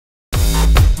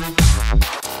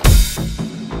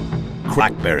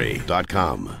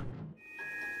CrackBerry.com.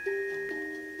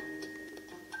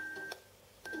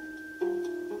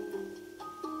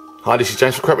 Hi, this is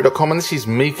James from CrackBerry.com, and this is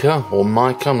Miika, or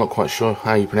Miika, I'm not quite sure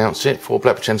how you pronounce it, for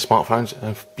BlackBerry 10 smartphones.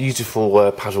 A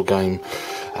beautiful puzzle game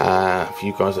for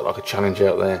you guys that like a challenge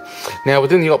out there. Now,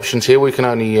 within the options here, we've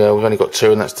only got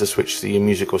two, and that's to switch the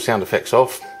music or sound effects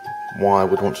off. Why I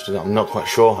would want to do that, I'm not quite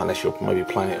sure, unless you're maybe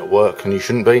playing it at work, and you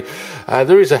shouldn't be.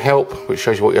 There is a help, which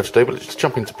shows you what you have to do, but let's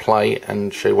jump into play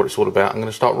and show you what it's all about. I'm going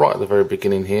to start right at the very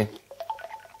beginning here.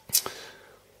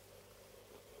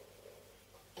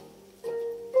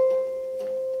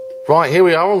 Right, here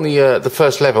we are on the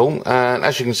first level, and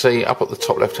as you can see up at the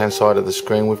top left hand side of the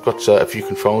screen, we've got a few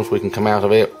controls. We can come out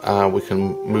of it, we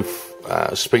can move,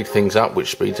 speed things up,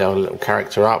 which speeds our little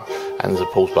character up, and there's a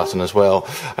pause button as well.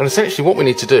 And essentially what we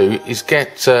need to do is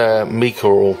get Miika,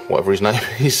 or whatever his name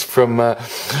is, from one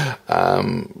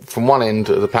end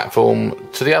of the platform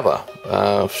to the other,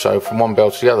 so from one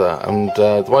bell to the other. And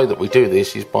the way that we do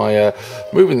this is by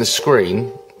moving the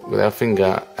screen with our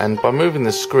finger, and by moving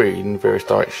the screen in various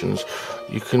directions,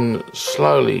 you can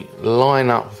slowly line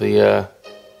up the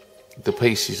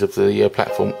pieces of the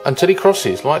platform until he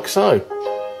crosses, like so.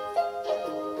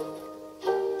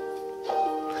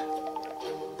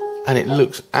 And it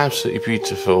looks absolutely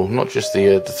beautiful. Not just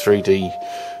the 3D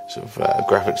sort of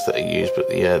graphics that are used, but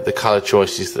the colour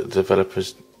choices that the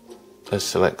developers have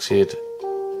selected.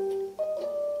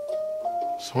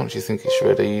 So once you think it's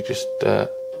ready, you just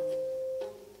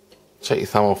take your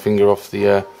thumb or finger off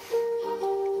the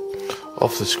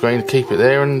screen, keep it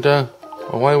there, and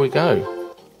away we go.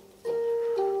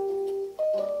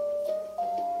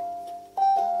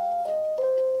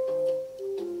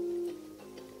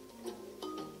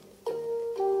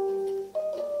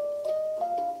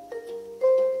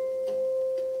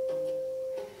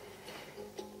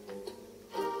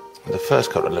 The first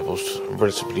couple of levels are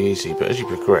relatively easy, but as you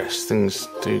progress, things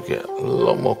do get a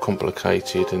lot more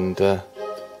complicated, and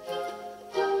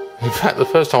in fact, the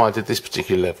first time I did this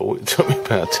particular level, it took me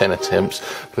about 10 attempts,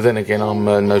 but then again, I'm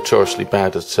notoriously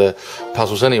bad at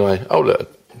puzzles anyway. Oh look,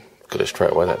 got it straight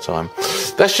away that time.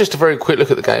 That's just a very quick look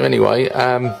at the game anyway.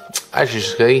 As you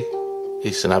see,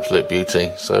 it's an absolute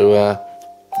beauty, so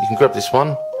you can grab this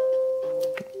one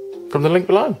from the link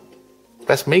below.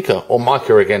 That's Miika, or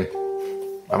Miika again.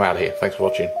 I'm out of here, thanks for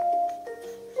watching.